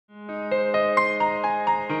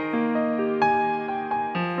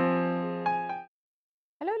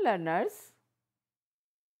learners,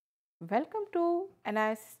 welcome to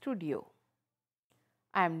NIS Studio.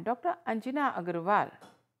 I am Dr. Anjana Agarwal.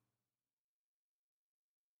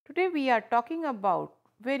 Today we are talking about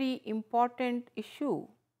very important issue.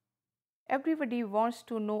 Everybody wants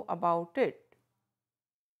to know about it.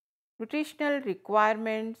 Nutritional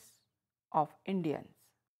requirements of Indians.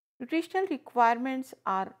 Nutritional requirements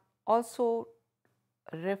are also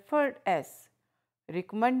referred as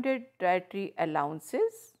recommended dietary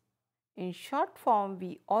allowances. In short form,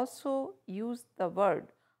 we also use the word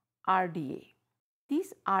RDA.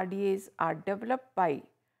 These RDAs are developed by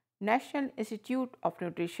National Institute of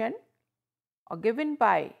Nutrition or given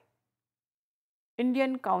by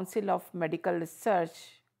Indian Council of Medical Research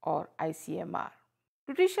or ICMR.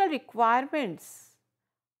 Nutritional requirements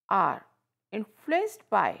are influenced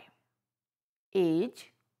by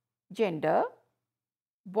age, gender,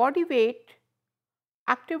 body weight,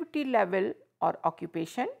 activity level or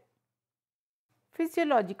occupation,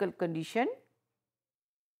 physiological condition,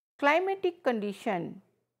 climatic condition,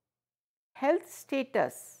 health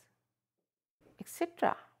status,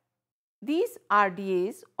 etc. These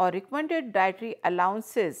RDAs or recommended dietary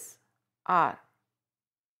allowances are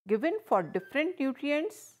given for different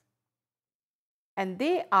nutrients and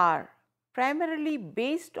they are primarily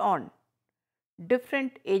based on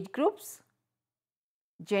different age groups,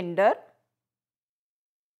 gender,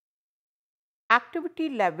 activity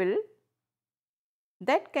level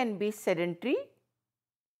that can be sedentary,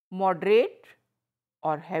 moderate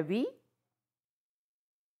or heavy,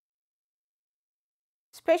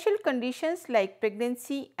 special conditions like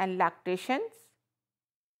pregnancy and lactations.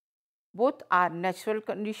 Both are natural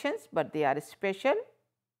conditions, but they are special.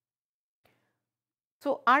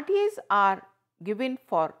 So, RDAs are given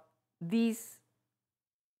for these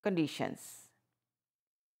conditions.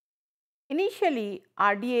 Initially,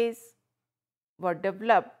 RDAs were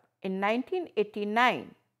developed in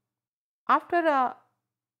 1989. After a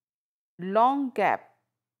long gap,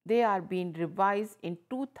 they are being revised in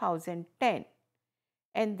 2010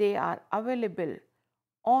 and they are available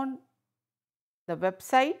on the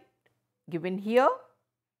website given here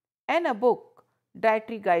and a book,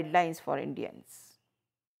 Dietary Guidelines for Indians.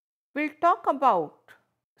 We will talk about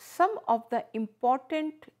some of the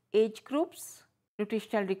important age groups,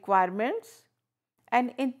 nutritional requirements,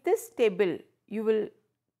 and in this table you will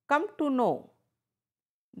come to know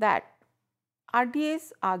that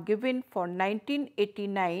RDAs are given for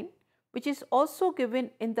 1989, which is also given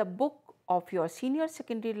in the book of your senior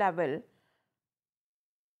secondary level.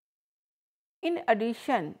 In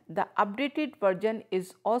addition, the updated version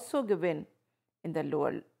is also given in the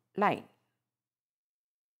lower line.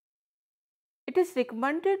 It is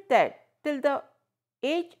recommended that till the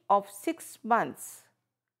age of 6 months,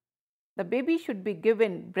 the baby should be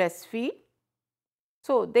given breastfeed.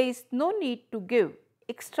 So, there is no need to give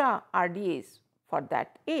extra RDAs for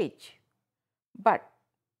that age, but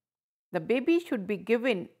the baby should be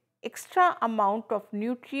given extra amount of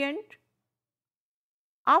nutrient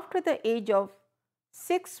after the age of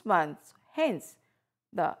 6 months. Hence,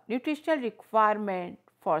 the nutritional requirement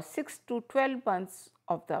for 6 to 12 months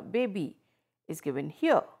of the baby is given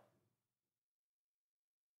here.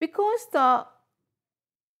 Because the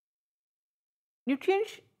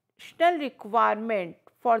nutritional requirement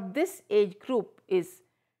for this age group is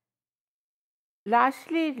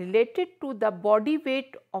largely related to the body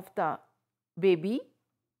weight of the baby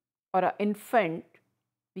or an infant,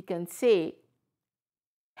 we can say,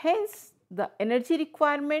 hence the energy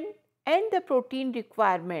requirement and the protein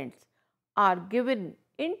requirements are given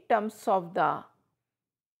in terms of the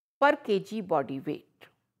per kg body weight.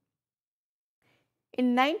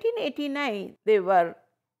 In 1989, there were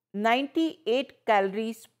 98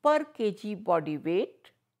 calories per kg body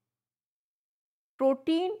weight,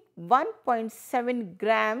 protein 1.7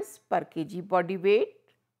 grams per kg body weight,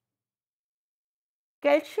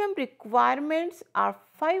 calcium requirements are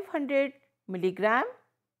 500 milligram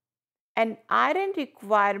and iron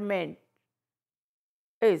requirement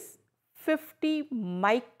is 50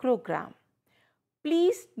 microgram.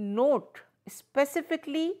 Please note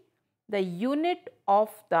specifically the unit of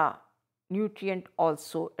the nutrient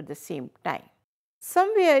also at the same time.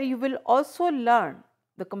 Somewhere you will also learn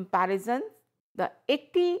the comparisons. The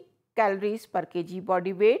 80 calories per kg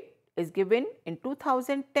body weight is given in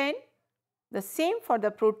 2010, the same for the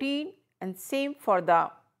protein and same for the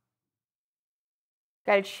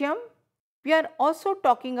calcium. We are also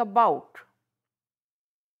talking about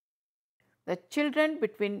the children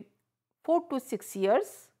between 4 to 6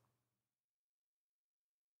 years.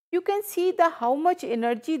 You can see the how much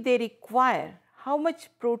energy they require, how much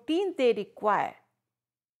protein they require.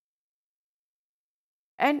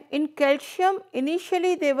 And in calcium,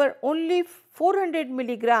 initially they were only 400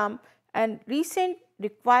 milligram and recent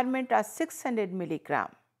requirement are 600 milligram.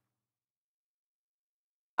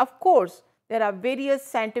 Of course, there are various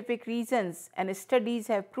scientific reasons and studies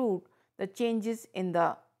have proved the changes in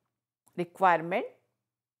the requirement.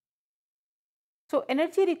 So,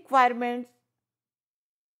 energy requirements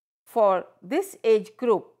for this age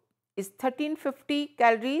group is 1350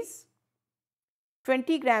 calories,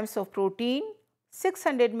 20 grams of protein,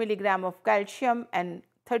 600 milligram of calcium and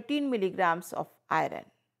 13 milligrams of iron.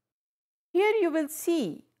 Here you will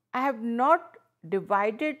see I have not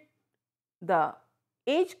divided the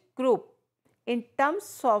age group in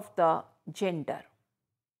terms of the gender,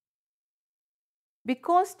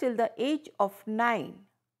 because till the age of 9,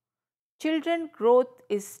 children growth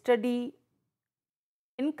is steady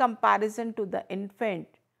in comparison to the infant,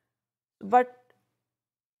 but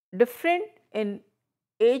different in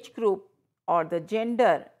age group or the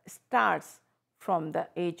gender starts from the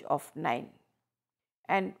age of 9.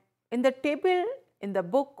 And in the table in the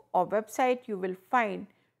book or website you will find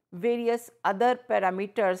various other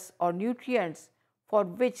parameters or nutrients for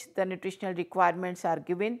which the nutritional requirements are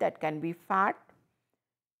given, that can be fat,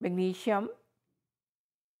 magnesium,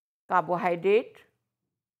 carbohydrate,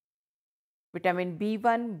 vitamin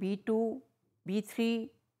B1, B2, B3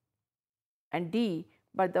 and D,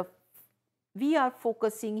 but we are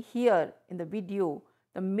focusing here in the video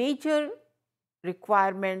the major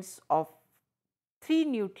requirements of 3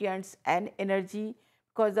 nutrients and energy,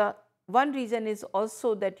 because the one reason is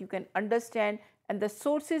also that you can understand and the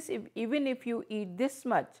sources, even if you eat this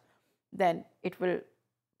much, then it will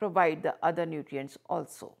provide the other nutrients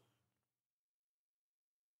also.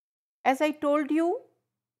 As I told you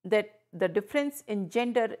that the difference in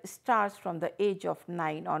gender starts from the age of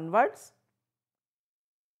 9 onwards.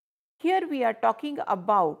 Here we are talking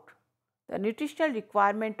about the nutritional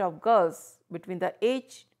requirement of girls between the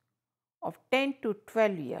age of 10 to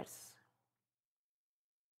 12 years.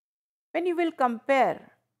 When you will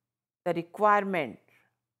compare the requirement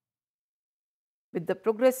with the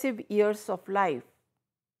progressive years of life,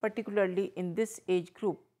 particularly in this age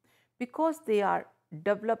group, because they are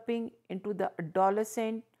developing into the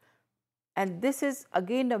adolescent, and this is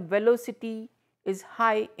again a velocity is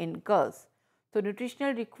high in girls. So,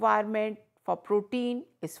 nutritional requirement for protein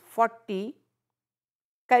is 40,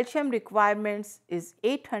 calcium requirements is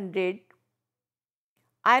 800,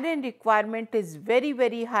 iron requirement is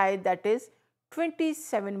very high, that is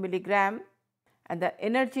 27 milligram, and the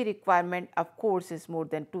energy requirement of course is more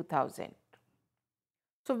than 2000.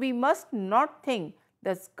 So, we must not think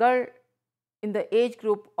this girl in the age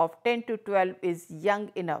group of 10 to 12 is young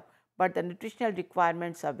enough, but the nutritional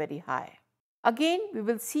requirements are very high. Again, we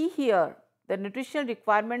will see here the nutritional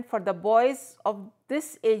requirement for the boys of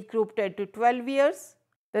this age group 10 to 12 years.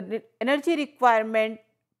 The energy requirement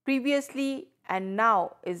previously and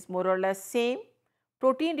now is more or less same.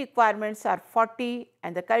 Protein requirements are 40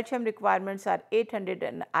 and the calcium requirements are 800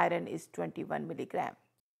 and iron is 21 milligram.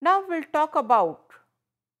 Now, we will talk about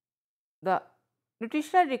the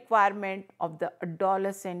nutritional requirement of the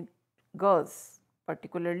adolescent girls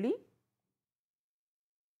particularly.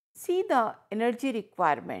 See the energy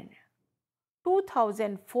requirement,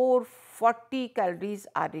 2440 calories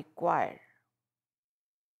are required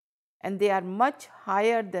and they are much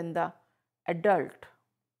higher than the adult.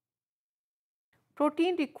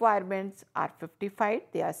 Protein requirements are 55,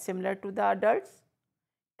 they are similar to the adults.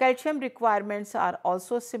 Calcium requirements are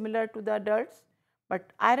also similar to the adults,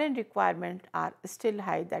 but iron requirements are still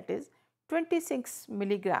high, that is 26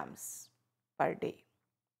 milligrams per day.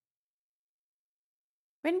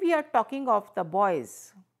 When we are talking of the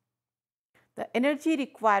boys, the energy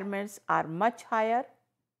requirements are much higher,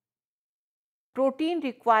 protein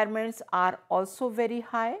requirements are also very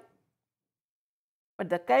high, but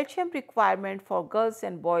the calcium requirement for girls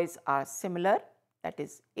and boys are similar, that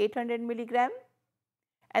is 800 milligram,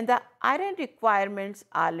 and the iron requirements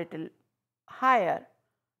are little higher,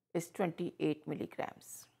 is 28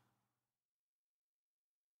 milligrams.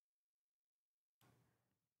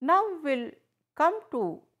 Now we will come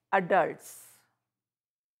to adults,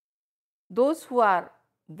 those who are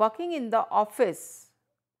working in the office,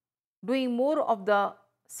 doing more of the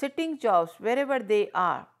sitting jobs wherever they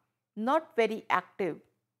are, not very active.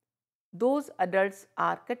 Those adults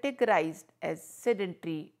are categorized as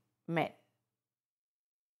sedentary men.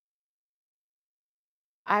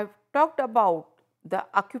 I have talked about the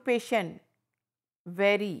occupation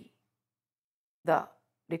vary the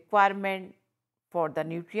requirement for the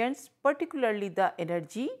nutrients, particularly the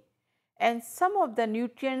energy, and some of the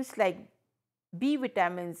nutrients like B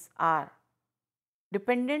vitamins are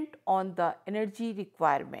dependent on the energy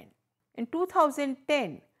requirement. In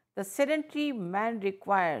 2010, the sedentary man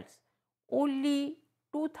requires only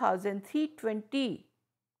 2320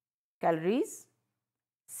 calories,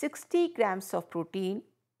 60 grams of protein,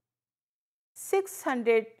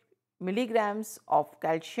 600 milligrams of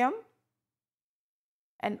calcium,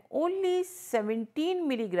 and only 17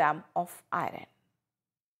 milligram of iron.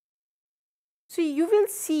 So you will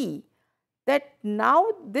see that now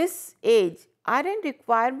this age iron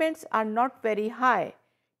requirements are not very high,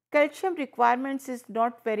 calcium requirements is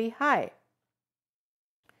not very high,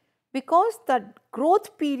 because the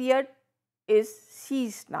growth period is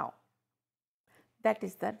ceased now. That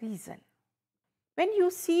is the reason. When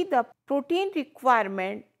you see the protein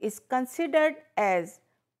requirement is considered as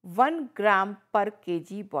 1 gram per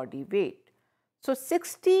kg body weight. So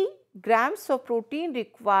 60 grams of protein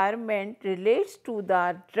requirement relates to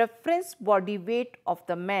the reference body weight of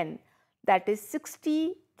the man, that is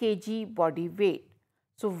 60 kg body weight.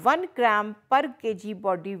 So 1 gram per kg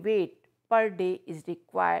body weight per day is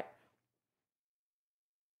required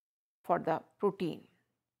for the protein.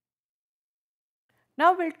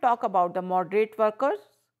 Now we will talk about the moderate workers.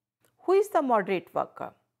 Who is the moderate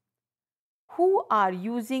worker? Who are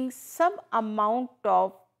using some amount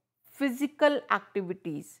of physical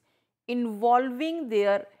activities involving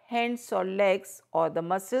their hands or legs or the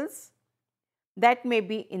muscles. That may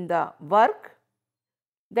be in the work,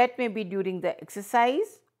 that may be during the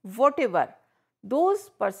exercise, whatever. Those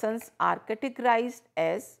persons are categorized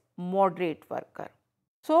as moderate worker.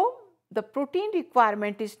 So, the protein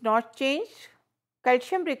requirement is not changed,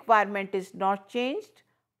 calcium requirement is not changed,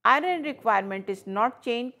 iron requirement is not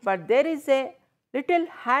changed, but there is a little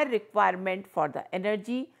higher requirement for the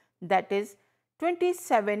energy, that is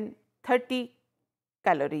 2730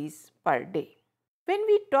 calories per day. When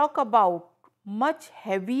we talk about much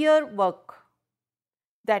heavier work,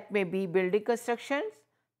 that may be building constructions,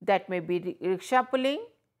 that may be rickshaw pulling,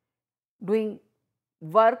 doing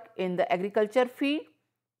work in the agriculture field,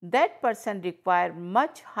 that person require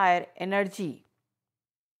much higher energy,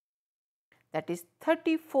 that is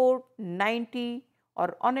 3490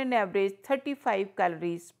 or on an average 35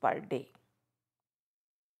 calories per day.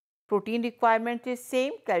 Protein requirement is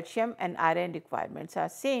same, calcium and iron requirements are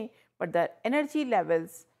same, but the energy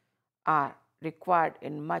levels are required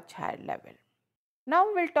in much higher level. Now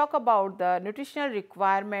we will talk about the nutritional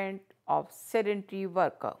requirement of sedentary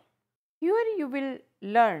worker. Here you will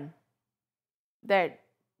learn that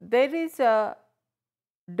there is a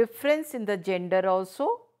difference in the gender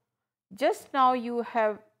also. Just now you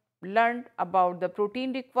have learned about the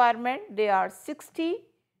protein requirement. They are 60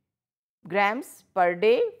 grams per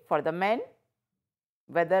day for the men,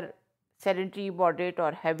 whether sedentary, moderate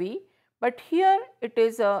or heavy, but here it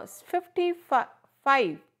is a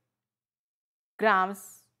 55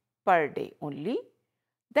 grams per day only.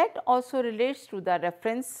 That also relates to the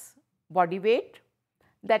reference body weight,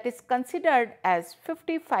 that is considered as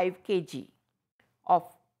 55 kg of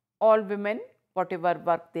all women, whatever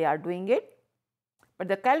work they are doing it, but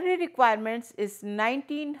the calorie requirements is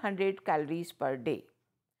 1900 calories per day.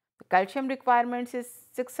 The calcium requirements is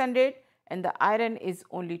 600 and the iron is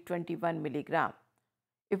only 21 milligram.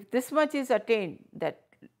 If this much is attained, that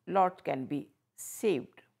lot can be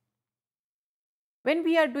saved. When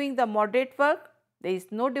we are doing the moderate work, there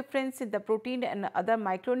is no difference in the protein and other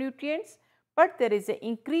micronutrients, but there is an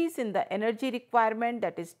increase in the energy requirement,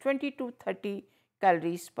 that is 20 to 30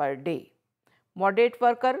 calories per day. Moderate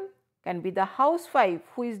worker can be the housewife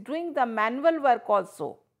who is doing the manual work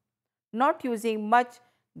also, not using much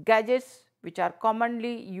gadgets which are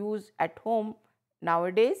commonly used at home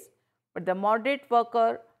nowadays, but the moderate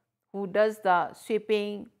worker who does the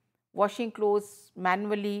sweeping, washing clothes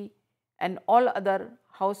manually and all other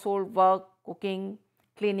household work, cooking,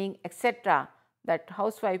 cleaning, etc., that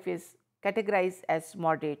housewife is categorized as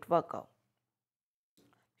moderate worker.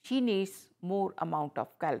 She needs more amount of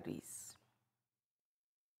calories.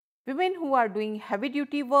 Women who are doing heavy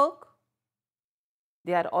duty work,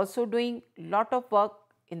 they are also doing lot of work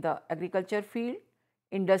in the agriculture field,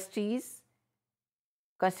 industries,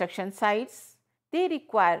 construction sites. They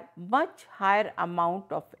require much higher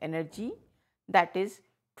amount of energy, that is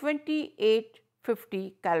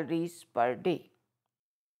 2850 calories per day.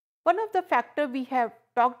 One of the factor we have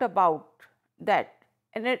talked about, that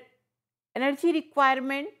energy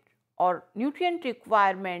requirement or nutrient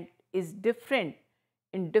requirement is different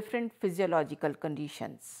in different physiological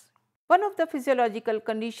conditions. One of the physiological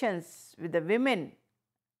conditions with the women,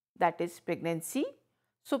 that is pregnancy.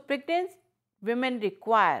 So, pregnant women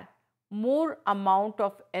require more amount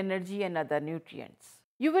of energy and other nutrients.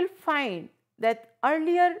 You will find that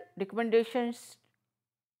earlier recommendations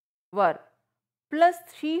were plus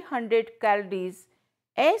 300 calories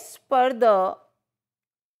as per the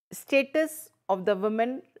status of the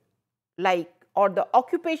women, like, or the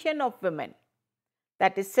occupation of women,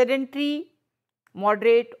 that is sedentary,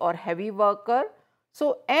 moderate or heavy worker.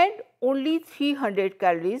 So, add only 300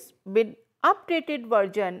 calories with updated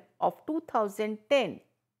version of 2010.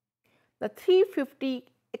 The 350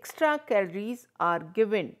 extra calories are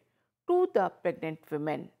given to the pregnant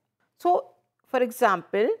women. So, for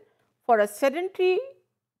example, for a sedentary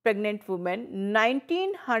pregnant woman,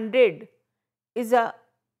 1900 is a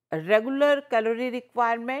regular calorie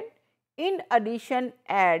requirement. In addition,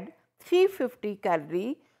 add 350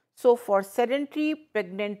 calorie. So, for sedentary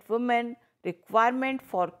pregnant women, requirement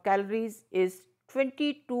for calories is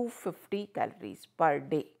 2250 calories per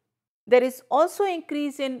day. There is also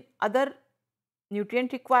increase in other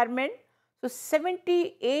nutrient requirement. So,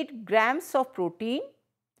 78 grams of protein,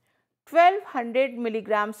 1200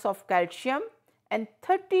 milligrams of calcium and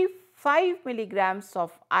 35 milligrams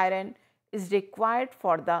of iron is required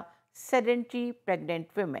for the sedentary pregnant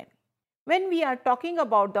women. When we are talking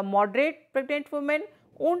about the moderate pregnant women,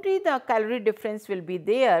 only the calorie difference will be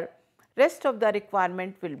there, rest of the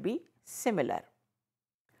requirement will be similar.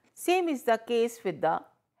 Same is the case with the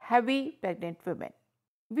heavy pregnant women.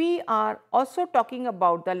 We are also talking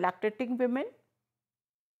about the lactating women.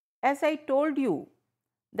 As I told you,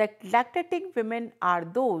 that lactating women are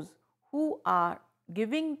those who are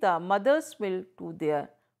giving the mother's milk to their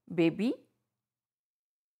baby.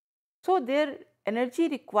 So, their energy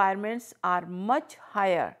requirements are much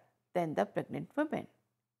higher than the pregnant women.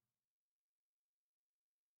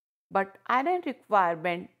 But iron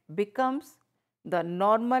requirement becomes the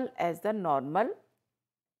normal as the normal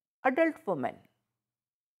adult woman.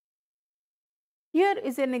 Here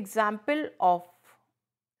is an example of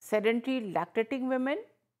sedentary lactating women.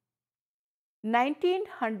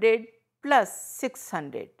 1900 plus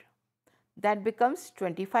 600, that becomes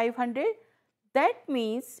 2500. That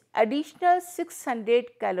means additional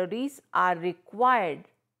 600 calories are required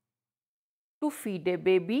to feed a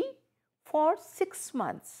baby for 6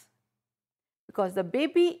 months, because the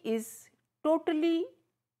baby is totally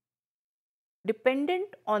dependent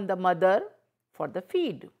on the mother for the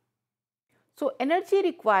feed. So, energy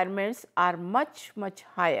requirements are much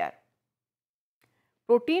higher.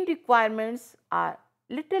 Protein requirements are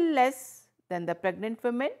little less than the pregnant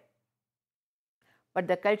women, but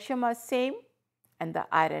the calcium are same and the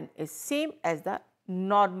iron is same as the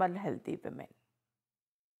normal healthy women.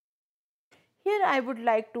 Here I would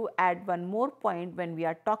like to add one more point when we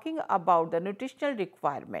are talking about the nutritional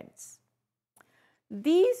requirements.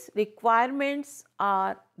 These requirements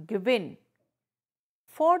are given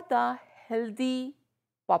for the healthy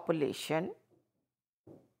population.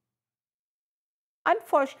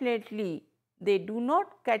 Unfortunately, they do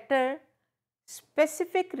not cater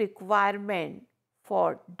specific requirement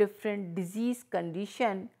for different disease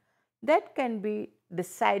condition that can be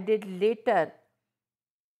decided later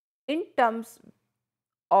in terms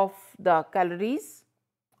of the calories,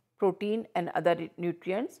 protein and other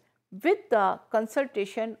nutrients with the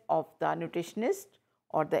consultation of the nutritionist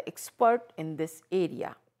or the expert in this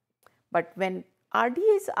area. But when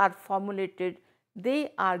RDAs are formulated,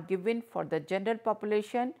 they are given for the general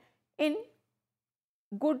population in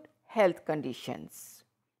good health conditions.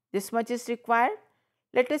 This much is required.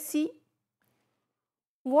 Let us see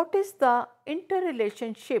what is the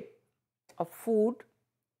interrelationship of food,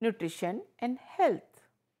 nutrition and health.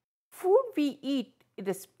 Food we eat is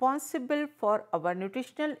responsible for our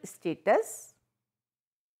nutritional status,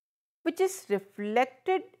 which is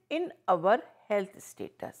reflected in our health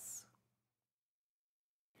status.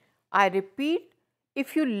 I repeat,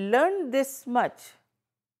 if you learn this much,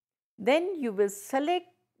 then you will select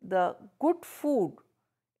the good food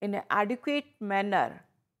in an adequate manner,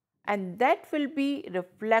 and that will be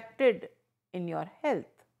reflected in your health.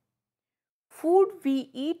 Food we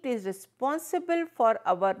eat is responsible for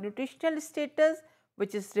our nutritional status,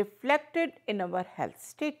 which is reflected in our health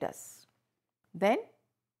status. Then,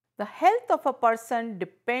 the health of a person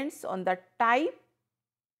depends on the type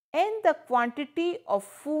and the quantity of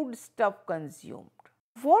food stuff consumed.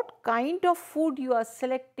 What kind of food you are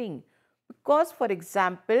selecting? Because, for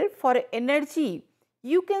example, for energy,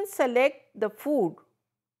 you can select the food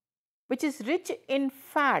which is rich in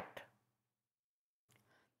fat.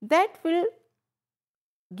 That will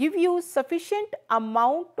give you sufficient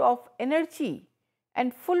amount of energy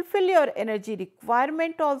and fulfill your energy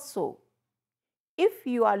requirement also, if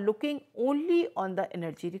you are looking only on the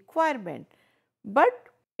energy requirement. But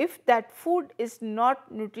if that food is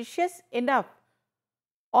not nutritious enough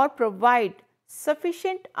or provide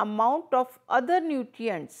sufficient amount of other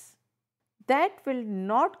nutrients that will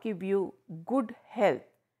not give you good health.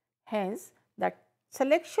 Hence, the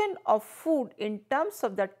selection of food in terms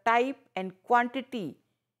of the type and quantity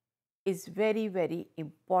is very, very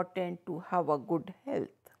important to have a good health.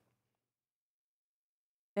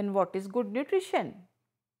 Then what is good nutrition?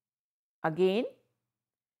 Again,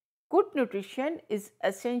 good nutrition is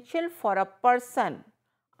essential for a person,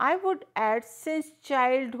 I would add since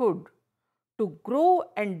childhood, to grow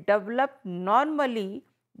and develop normally.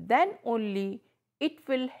 Then only it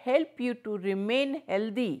will help you to remain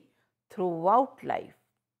healthy throughout life.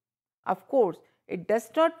 Of course, it does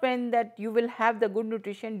not mean that you will have the good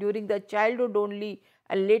nutrition during the childhood only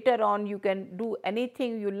and later on you can do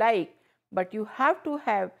anything you like, but you have to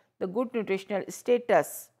have the good nutritional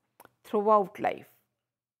status throughout life.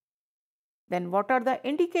 Then what are the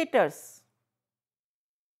indicators?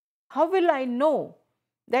 How will I know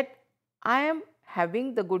that I am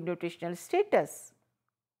having the good nutritional status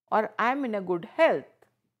or I am in a good health?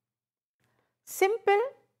 Simple,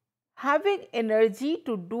 having energy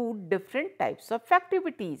to do different types of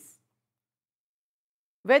activities.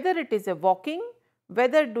 Whether it is a walking,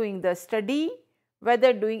 whether doing the study,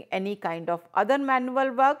 whether doing any kind of other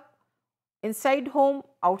manual work, inside home,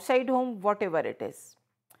 outside home, whatever it is.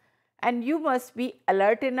 And you must be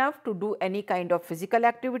alert enough to do any kind of physical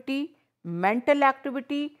activity, mental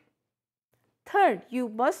activity. Third, you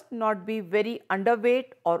must not be very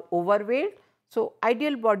underweight or overweight. So,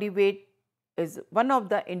 ideal body weight is one of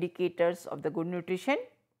the indicators of the good nutrition.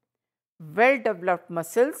 Well developed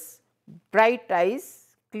muscles, bright eyes,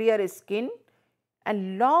 clear skin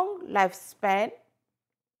and long lifespan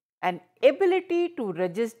and ability to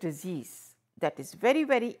resist disease. That is very,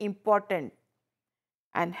 very important.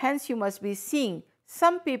 And hence you must be seeing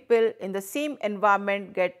some people in the same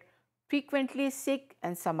environment get frequently sick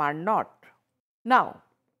and some are not. Now,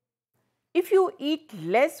 if you eat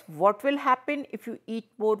less, what will happen? If you eat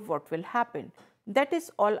more, what will happen? That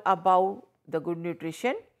is all about the good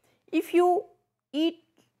nutrition. If you eat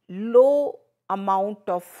low amount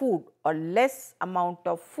of food or less amount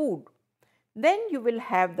of food, then you will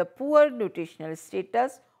have the poor nutritional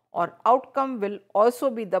status or outcome will also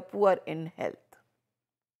be the poor in health.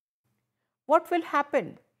 What will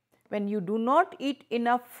happen when you do not eat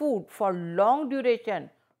enough food for long duration,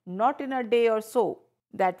 not in a day or so?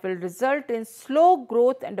 That will result in slow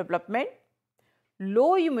growth and development,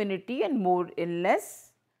 low immunity and more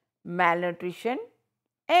illness, malnutrition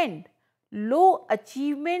and low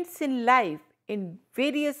achievements in life in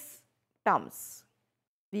various terms.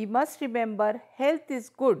 We must remember health is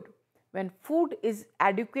good when food is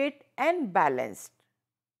adequate and balanced.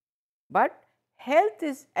 But health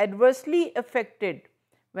is adversely affected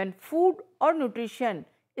when food or nutrition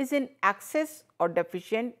is in excess or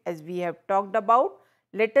deficient, as we have talked about.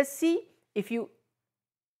 Let us see, if you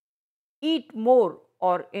eat more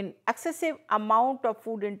or in excessive amount of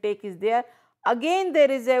food intake is there, again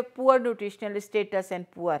there is a poor nutritional status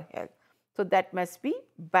and poor health. So, that must be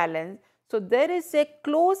balanced. So, there is a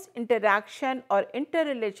close interaction or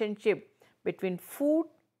interrelationship between food,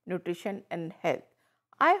 nutrition and health.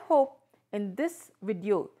 I hope in this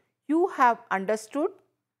video you have understood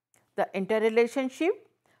the interrelationship,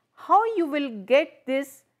 how you will get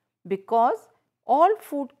this, because all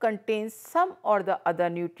food contains some or the other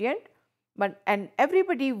nutrient, and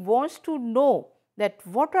everybody wants to know that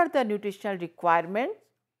what are the nutritional requirements,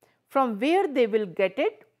 from where they will get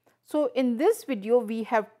it. So, in this video we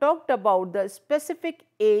have talked about the specific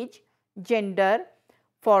age, gender,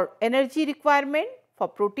 for energy requirement, for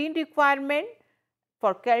protein requirement,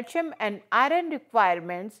 for calcium and iron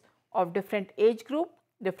requirements of different age group,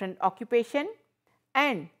 different occupation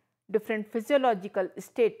and different physiological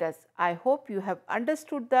status. I hope you have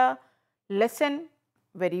understood the lesson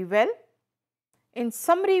very well. In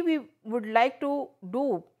summary, we would like to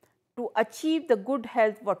do to achieve the good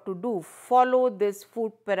health, what to do? Follow this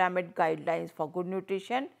food pyramid guidelines for good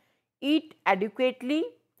nutrition. Eat adequately,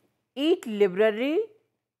 eat liberally,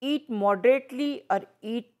 eat moderately or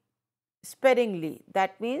eat sparingly.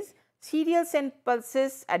 That means cereals and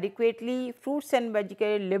pulses adequately, fruits and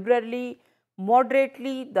vegetables liberally,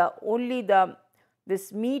 moderately,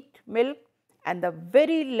 this meat, milk and the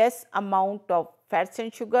very less amount of fats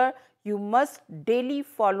and sugar. You must daily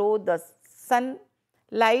follow the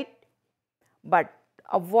sunlight, but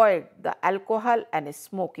avoid the alcohol and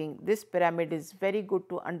smoking. This pyramid is very good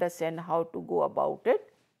to understand how to go about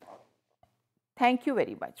it. Thank you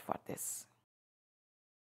very much for this.